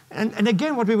 And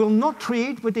again, what we will not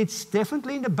treat, but it's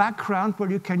definitely in the background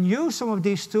where you can use some of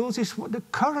these tools, is what the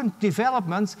current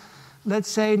developments, let's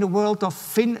say in the world of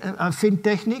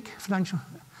fintechnic, financial,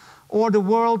 or the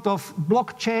world of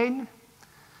blockchain,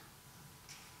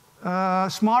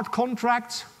 smart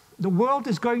contracts. The world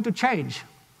is going to change.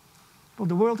 Well,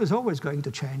 the world is always going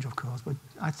to change, of course, but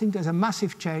I think there's a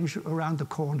massive change around the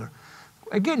corner.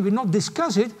 Again, we not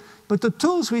discuss it, but the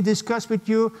tools we discuss with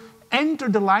you enter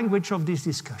the language of this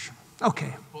discussion.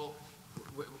 Okay. Well,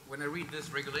 when I read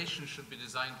this, regulation should be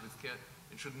designed with care.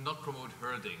 It should not promote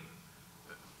herding.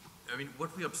 I mean,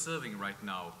 what we're observing right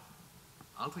now,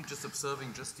 aren't we just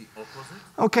observing just the opposite?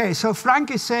 Okay, so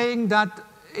Frank is saying that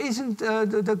isn't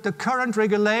the current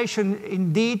regulation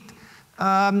indeed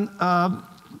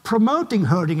promoting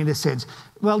herding in a sense?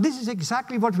 Well, this is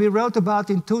exactly what we wrote about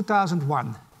in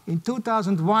 2001. In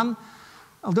 2001,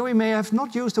 although we may have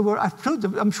not used the word,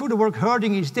 I'm sure the word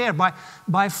herding is there,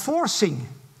 by forcing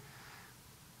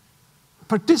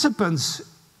participants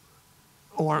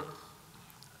or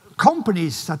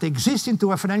companies that exist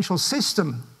into a financial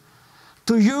system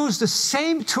to use the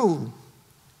same tool,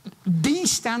 the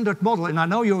standard model, and I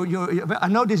know I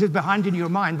know this is behind in your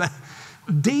mind, but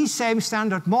the same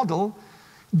standard model,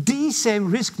 the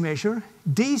same risk measure,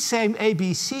 the same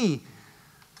ABC.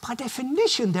 By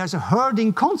definition, there's a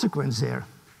herding consequence there.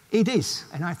 It is,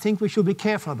 and I think we should be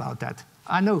careful about that.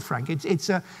 I know, Frank.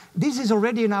 This is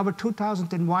already in our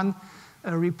 2001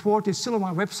 report. It's still on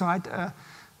my website.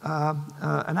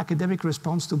 An academic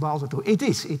response to Basel II. It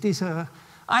is.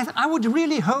 I would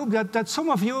really hope that some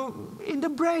of you, in the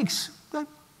breaks,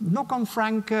 knock on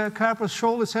Frank Karper's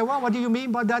shoulder and say, well, what do you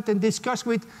mean by that? And discuss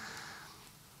with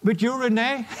you,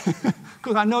 René,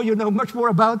 because I know you know much more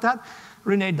about that.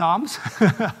 René Daams,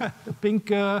 the pink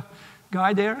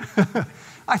guy there.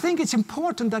 I think it's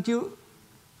important that you,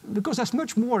 because there's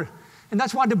much more, and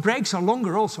that's why the breaks are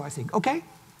longer also, I think. Okay?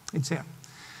 It's there.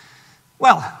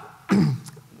 Well,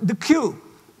 the Q.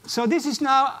 So this is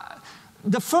now,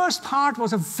 the first part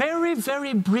was a very,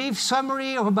 very brief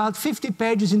summary of about 50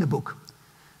 pages in the book.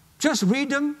 Just read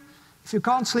them. If you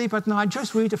can't sleep at night,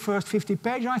 just read the first 50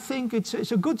 pages. I think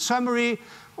it's a good summary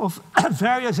of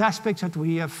various aspects that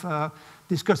we have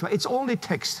discussed. It's only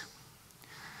text.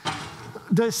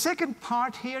 The second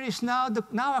part here is now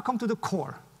I come to the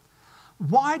core.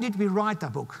 Why did we write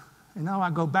that book? And now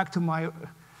I go back to my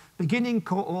beginning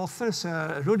co-authors,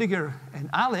 Rudiger and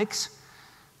Alex.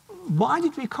 Why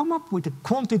did we come up with the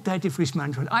quantitative risk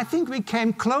management? I think we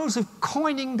came close to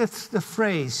coining the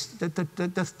phrase,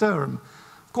 the term.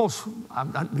 Of course,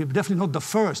 we're definitely not the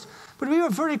first, but we were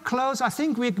very close. I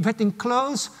think we're getting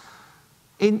close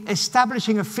in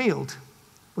establishing a field.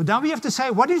 But now we have to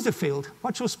say, what is the field?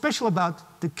 What's so special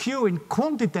about the Q in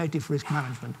quantitative risk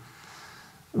management?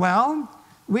 Well,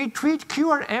 we treat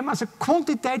QRM as a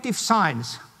quantitative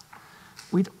science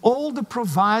with all the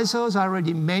provisos I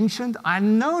already mentioned. I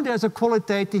know there's a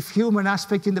qualitative human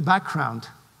aspect in the background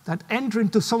that enter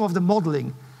into some of the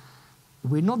modeling.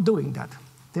 We're not doing that.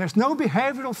 There's no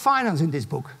behavioral finance in this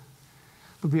book,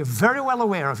 but we are very well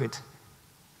aware of it.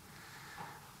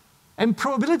 And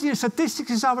probability and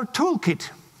statistics is our toolkit,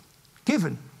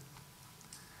 given.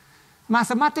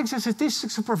 Mathematics and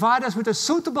statistics provide us with a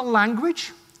suitable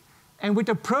language and with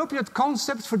appropriate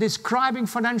concepts for describing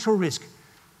financial risk.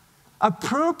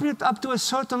 Appropriate up to a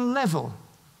certain level.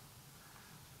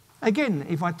 Again,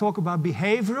 if I talk about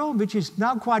behavioral, which is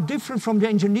now quite different from the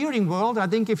engineering world, I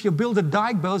think if you build a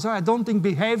dike bozo, I don't think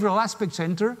behavioral aspects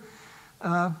enter.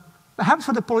 Perhaps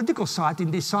for the political side in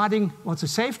deciding what's a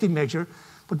safety measure,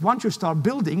 but once you start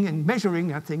building and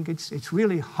measuring, I think it's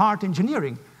really hard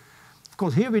engineering. Of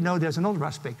course, here we know there's another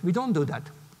aspect. We don't do that,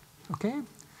 okay?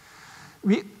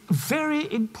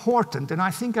 Very important, and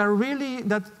I think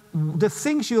that the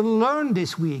things you learn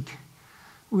this week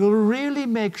will really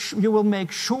you will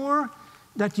make sure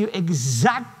that you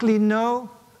exactly know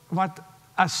what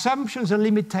assumptions and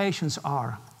limitations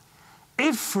are.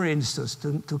 If, for instance,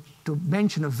 to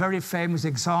mention a very famous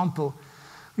example,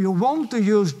 you want to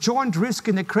use joint risk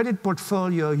in a credit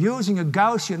portfolio using a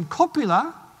Gaussian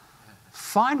copula,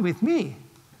 fine with me.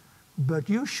 But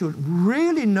you should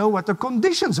really know what the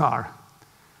conditions are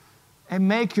and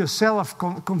make yourself,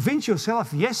 convince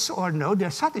yourself, yes or no,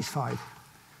 they're satisfied.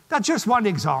 That's just one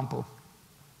example.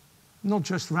 Not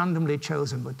just randomly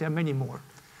chosen, but there are many more.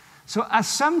 So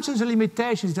assumptions and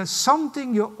limitations, that's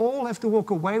something you all have to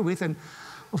walk away with. And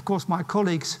of course, my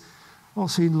colleagues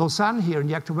also in Lausanne here in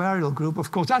the actuarial group,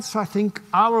 of course, that's, I think,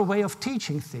 our way of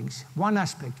teaching things. One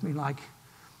aspect, I mean, like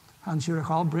Hans-Jürg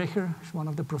Albrecher is one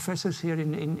of the professors here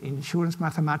in insurance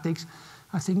mathematics.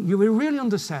 I think you will really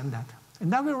understand that. And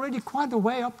now we're already quite a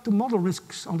way up to model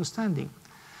risks understanding.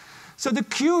 So the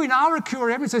Q in our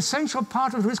QRM is an essential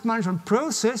part of the risk management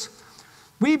process.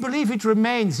 We believe it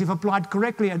remains, if applied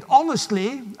correctly and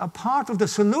honestly, a part of the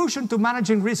solution to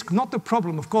managing risk, not the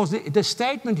problem. Of course, the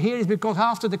statement here is because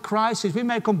after the crisis, we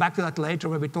may come back to that later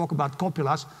when we talk about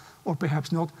copulas, or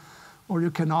perhaps not, or you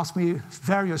can ask me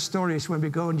various stories when we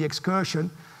go on the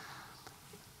excursion.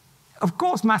 Of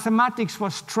course, mathematics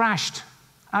was trashed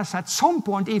as at some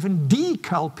point even the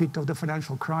culprit of the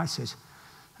financial crisis.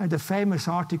 And the famous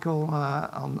article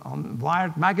on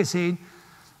Wired magazine,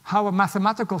 how a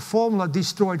mathematical formula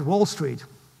destroyed Wall Street.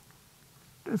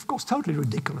 Of course, totally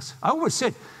ridiculous. I always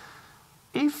said,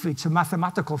 if it's a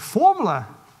mathematical formula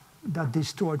that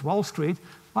destroyed Wall Street,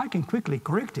 I can quickly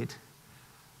correct it.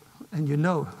 And you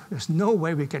know, there's no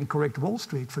way we can correct Wall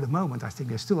Street for the moment. I think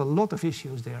there's still a lot of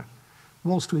issues there.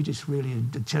 Wall Street is really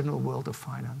the general world of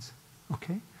finance.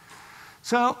 Okay?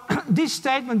 So this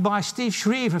statement by Steve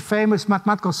Shreve, a famous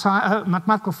mathematical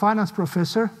finance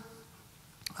professor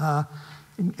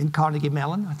in Carnegie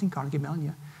Mellon, I think Carnegie Mellon,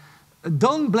 yeah.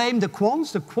 Don't blame the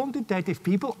quants, the quantitative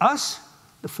people, us,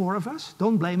 the four of us,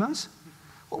 don't blame us.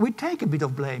 Well, we take a bit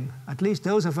of blame, at least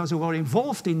those of us who were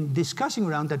involved in discussing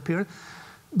around that period.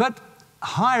 But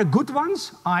hire good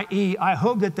ones, i.e. I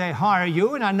hope that they hire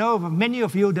you, and I know of many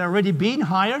of you that are already been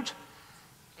hired,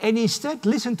 and instead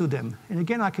listen to them. And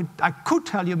again, I could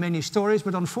tell you many stories,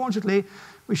 but unfortunately,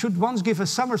 we should once give a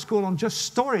summer school on just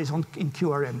stories in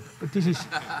QRM. But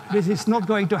this is not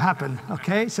going to happen,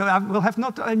 okay? So I will have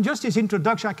not, in just this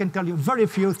introduction, I can tell you very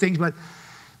few things, but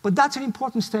that's an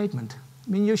important statement.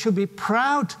 I mean, you should be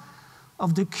proud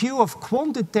of the Q of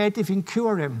quantitative in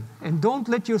QRM, and don't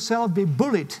let yourself be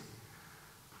bullied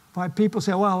by people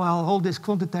say, well, all this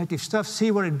quantitative stuff,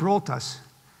 see where it brought us.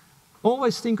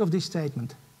 Always think of this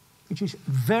statement, which is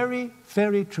very,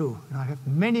 very true. And I have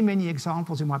many, many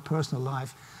examples in my personal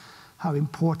life how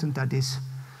important that is.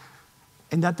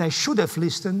 And that they should have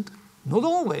listened. Not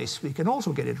always. We can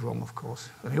also get it wrong, of course.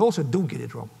 And we also do get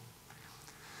it wrong.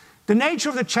 The nature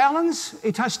of the challenge,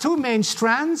 it has two main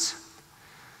strands.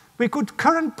 We could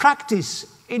current practice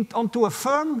onto a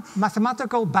firm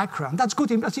mathematical background. That's good,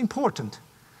 that's important.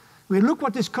 We look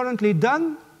what is currently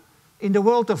done in the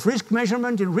world of risk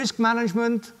measurement, in risk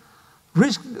management,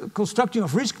 constructing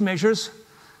of risk measures,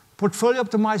 portfolio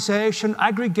optimization,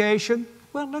 aggregation.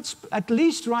 Well, let's at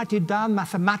least write it down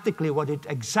mathematically what it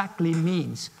exactly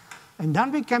means. And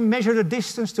then we can measure the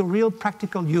distance to real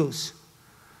practical use.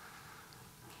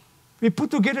 We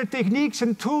put together techniques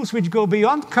and tools which go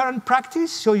beyond current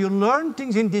practice, so you learn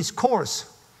things in this course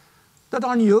that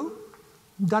are new,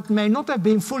 that may not have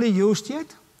been fully used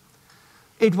yet.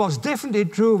 It was definitely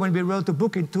true when we wrote the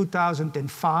book in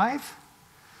 2005.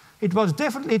 It was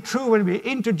definitely true when we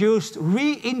reintroduced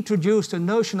the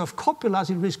notion of copulas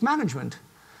in risk management.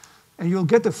 And you'll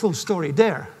get the full story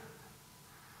there,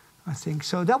 I think.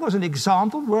 So that was an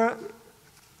example where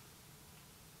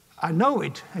I know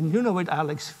it, and you know it,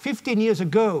 Alex. 15 years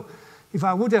ago, if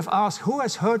I would have asked who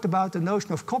has heard about the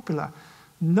notion of copula,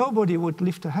 nobody would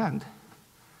lift a hand.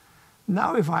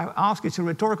 Now, if I ask, it's a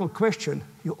rhetorical question,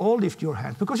 you all lift your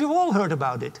hand, because you've all heard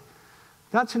about it.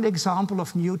 That's an example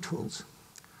of new tools.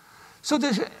 So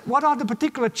what are the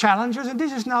particular challenges? And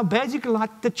this is now basically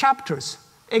like the chapters.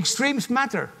 Extremes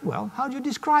matter. Well, how do you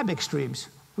describe extremes?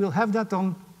 We'll have that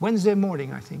on Wednesday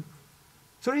morning, I think.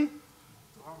 Sorry?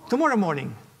 Tomorrow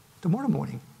morning. Tomorrow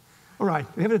morning. All right,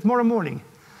 we have it tomorrow morning.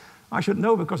 I should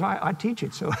know because I teach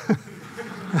it, so.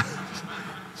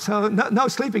 So no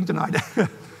sleeping tonight.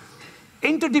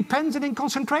 Interdependence and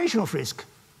concentration of risk.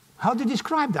 How do you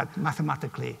describe that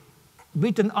mathematically?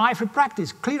 with an eye for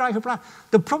practice, clear eye for practice.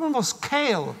 The problem was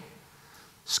scale.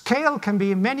 Scale can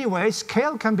be in many ways.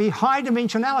 Scale can be high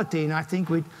dimensionality, and I think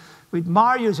with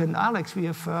Marius and Alex, we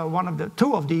have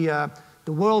two of the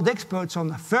world experts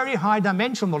on very high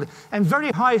dimensional modeling. And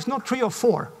very high is not 3 or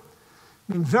 4.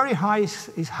 I mean, very high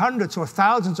is hundreds or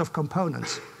thousands of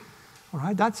components. All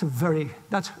right, that's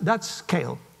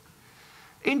scale.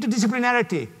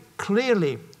 Interdisciplinarity,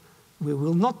 clearly, we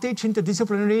will not teach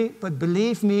interdisciplinary, but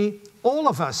believe me, all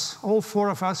of us, all 4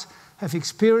 of us, have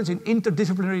experience in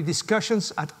interdisciplinary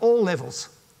discussions at all levels.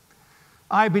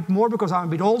 I a bit more because I'm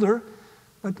a bit older,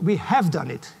 but we have done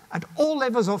it at all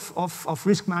levels of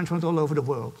risk management all over the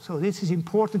world. So this is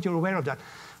important, you're aware of that.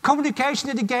 Communication,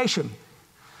 education.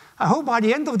 I hope by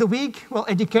the end of the week, well,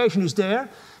 education is there,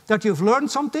 that you've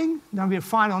learned something, then we're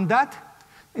fine on that,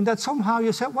 and that somehow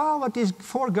you said, well, what these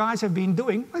 4 guys have been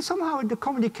doing, well, somehow the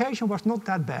communication was not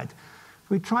that bad.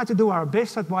 We try to do our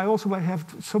best, that's why also I have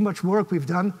so much work we've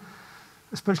done,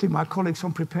 especially my colleagues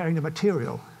on preparing the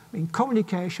material. I mean,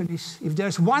 communication is, if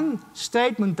there's one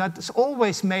statement that is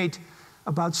always made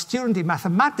about students in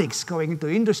mathematics going into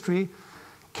industry,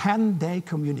 can they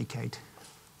communicate?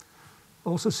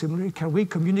 Also similarly, can we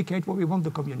communicate what we want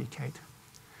to communicate?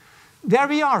 There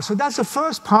we are, so that's the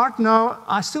first part. Now,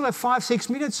 I still have 5-6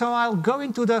 minutes, so I'll go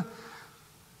into the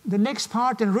next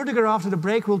part, and Rudiger after the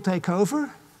break will take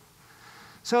over.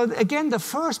 So again, the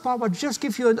first part will just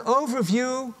give you an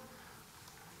overview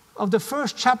of the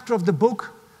first chapter of the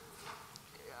book,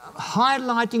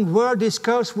 highlighting where this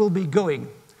course will be going.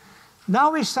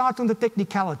 Now we start on the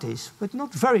technicalities, but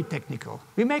not very technical.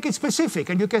 We make it specific,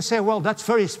 and you can say, well, that's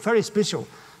very, very special.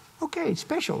 Okay, it's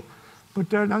special, but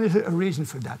there is a reason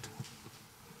for that.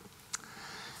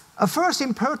 A first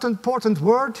important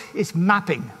word is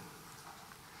mapping.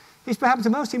 It's perhaps the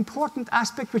most important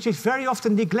aspect which is very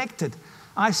often neglected.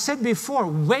 I said before,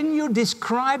 when you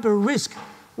describe a risk,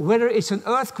 whether it's an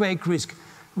earthquake risk,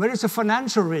 whether it's a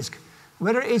financial risk,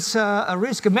 whether it's a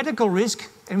risk, a medical risk,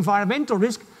 environmental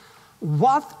risk,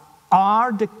 what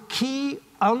are the key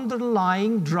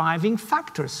underlying driving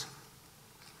factors?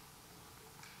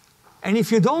 And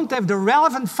if you don't have the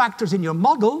relevant factors in your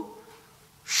model,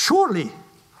 surely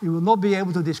you will not be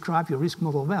able to describe your risk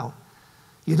model well.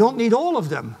 You don't need all of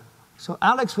them. So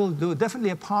Alex will do definitely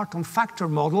a part on factor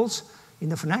models in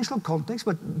the financial context,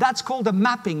 but that's called a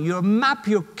mapping. You map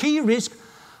your key risk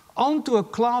onto a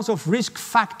class of risk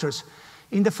factors.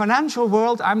 In the financial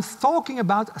world, I'm talking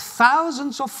about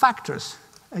thousands of factors,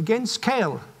 again,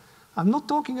 scale. I'm not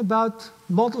talking about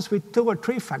models with 2 or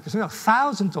 3 factors, no,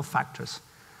 thousands of factors.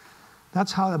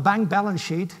 That's how a bank balance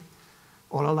sheet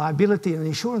or a liability on the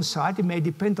insurance side, it may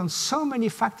depend on so many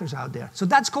factors out there. So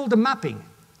that's called the mapping.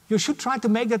 You should try to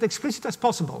make that explicit as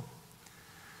possible.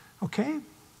 Okay?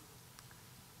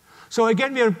 So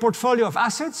again, we have a portfolio of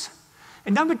assets.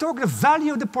 And then we talk the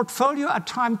value of the portfolio at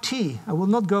time t. I will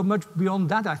not go much beyond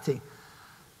that, I think.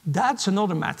 That's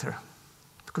another matter.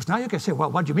 Because now you can say, well,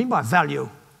 what do you mean by value?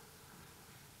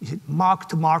 Is it mark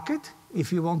to market?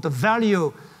 If you want the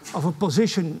value of a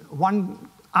position 1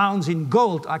 ounce in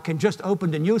gold, I can just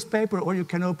open the newspaper, or you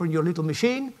can open your little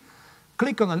machine,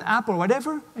 click on an app or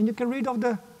whatever, and you can read of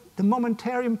the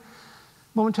momentary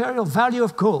value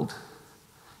of gold.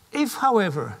 If,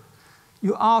 however,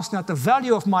 you ask not the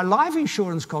value of my life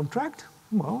insurance contract,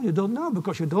 well, you don't know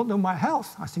because you don't know my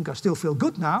health. I think I still feel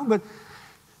good now, but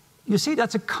you see,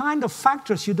 that's a kind of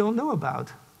factors you don't know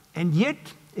about. And yet,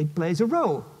 it plays a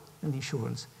role in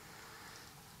insurance.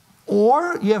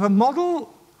 Or you have a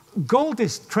model, gold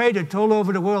is traded all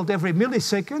over the world every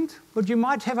millisecond, but you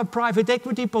might have a private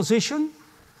equity position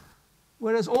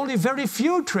where there's only very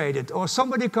few traded, or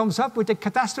somebody comes up with a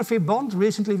catastrophe bond.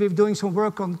 Recently, we're doing some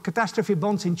work on catastrophe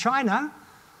bonds in China,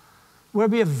 where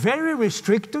we have very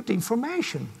restricted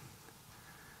information.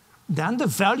 Then the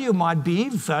value might be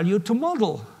value to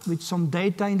model, with some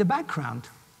data in the background.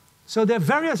 So there are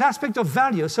various aspects of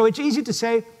value. So it's easy to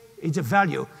say it's a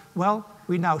value. Well,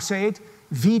 we now say it,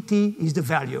 VT is the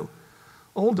value.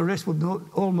 All the rest would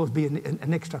almost be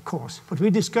an extra course. But we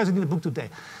discuss it in the book today.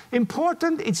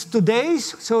 Important, it's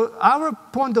today's. So our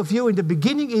point of view in the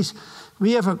beginning is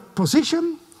we have a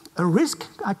position, a risk,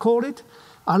 I call it.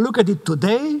 I look at it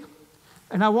today,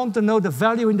 and I want to know the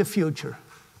value in the future.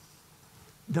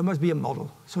 There must be a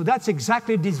model. So that's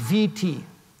exactly this VT.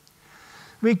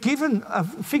 We're given a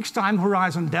fixed time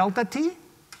horizon delta T,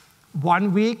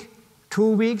 1 week, 2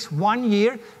 weeks, 1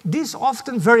 year. This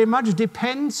often very much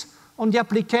depends on the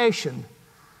application.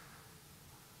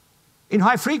 In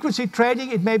high-frequency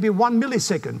trading, it may be 1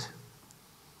 millisecond.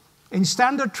 In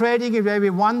standard trading, it may be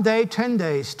 1 day, 10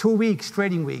 days, 2 weeks,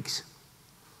 trading weeks.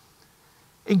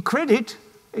 In credit,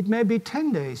 it may be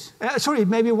 10 days. It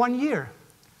may be 1 year.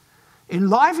 In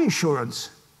life insurance,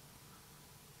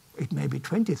 it may be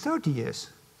 20, 30 years.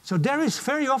 So there is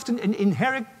very often an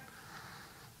inherent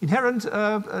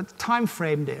time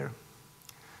frame there.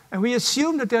 And we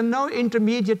assume that there are no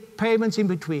intermediate payments in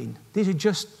between. This is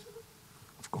just,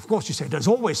 of course you say there's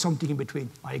always something in between.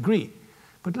 I agree.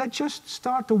 But let's just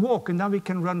start to walk and then we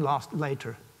can run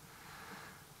later.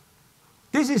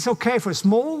 This is okay for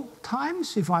small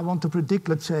times. If I want to predict,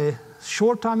 let's say,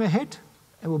 short time ahead,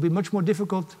 it will be much more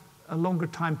difficult a longer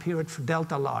time period for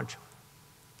delta large.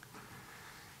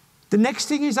 The next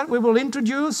thing is that we will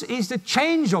introduce is the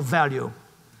change of value.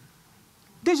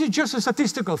 This is just a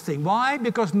statistical thing. Why?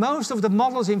 Because most of the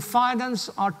models in finance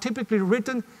are typically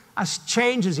written as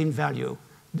changes in value.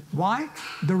 Why?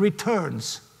 The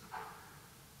returns.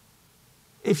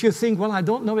 If you think, well, I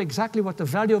don't know exactly what the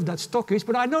value of that stock is,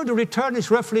 but I know the return is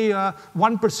roughly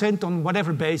 1% on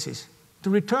whatever basis. The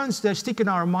returns, they stick in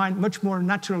our mind much more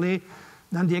naturally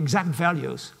than the exact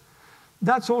values.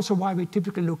 That's also why we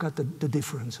typically look at the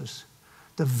differences.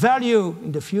 The value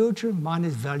in the future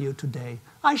minus value today.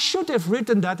 I should have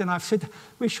written that, and I've said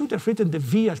we should have written the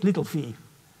V as little v,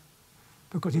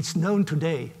 because it's known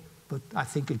today, but I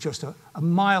think it's just a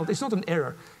mild, it's not an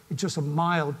error, it's just a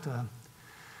mild.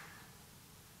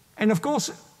 And of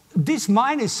course, this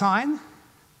minus sign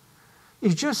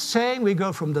is just saying we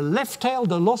go from the left tail,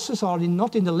 the losses are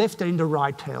not in the left tail, in the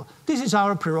right tail. This is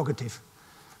our prerogative.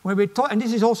 When we talk, and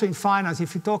this is also in finance,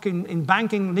 if you talk in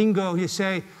banking lingo, you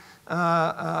say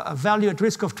a value at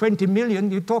risk of 20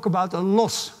 million, you talk about a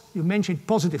loss. You mention it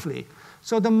positively.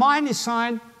 So the minus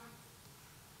sign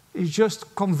is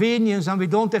just convenience, and we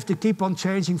don't have to keep on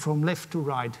changing from left to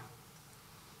right.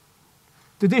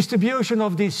 The distribution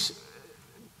of this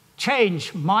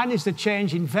change minus the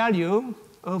change in value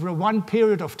over one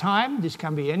period of time, this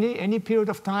can be any period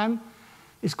of time,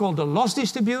 is called the loss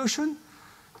distribution.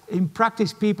 In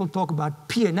practice, people talk about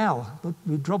P&L, but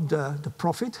we drop the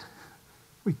profit.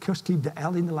 We just keep the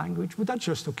L in the language, but that's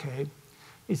just okay.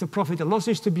 It's the profit and loss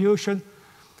distribution,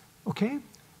 okay?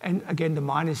 And again, the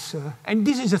minus, and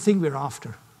this is the thing we're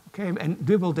after, okay? And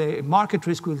the market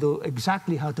risk will do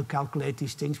exactly how to calculate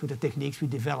these things with the techniques we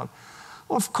develop.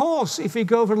 Of course, if we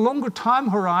go over longer time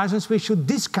horizons, we should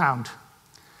discount.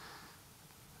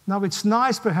 Now, it's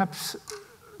nice, perhaps,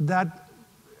 that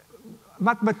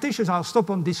mathematicians, I'll stop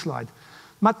on this slide.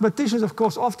 Mathematicians, of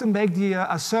course, often make the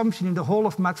assumption in the whole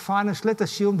of math finance, let's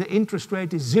assume the interest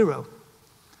rate is 0.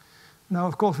 Now,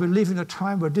 of course, we live in a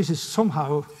time where this is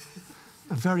somehow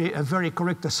a very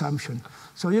correct assumption.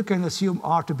 So you can assume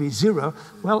R to be 0.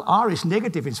 Well, R is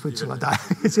negative in Switzerland.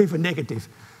 It's even negative.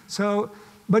 So,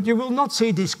 but you will not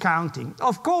see discounting.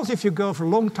 Of course, if you go for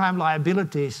long-time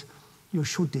liabilities, you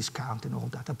should discount and all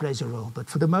that. That plays a role. But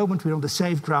for the moment, we're on the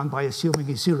safe ground by assuming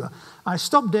it's 0. I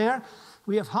stop there.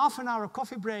 We have half an hour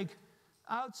coffee break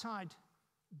outside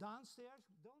downstairs.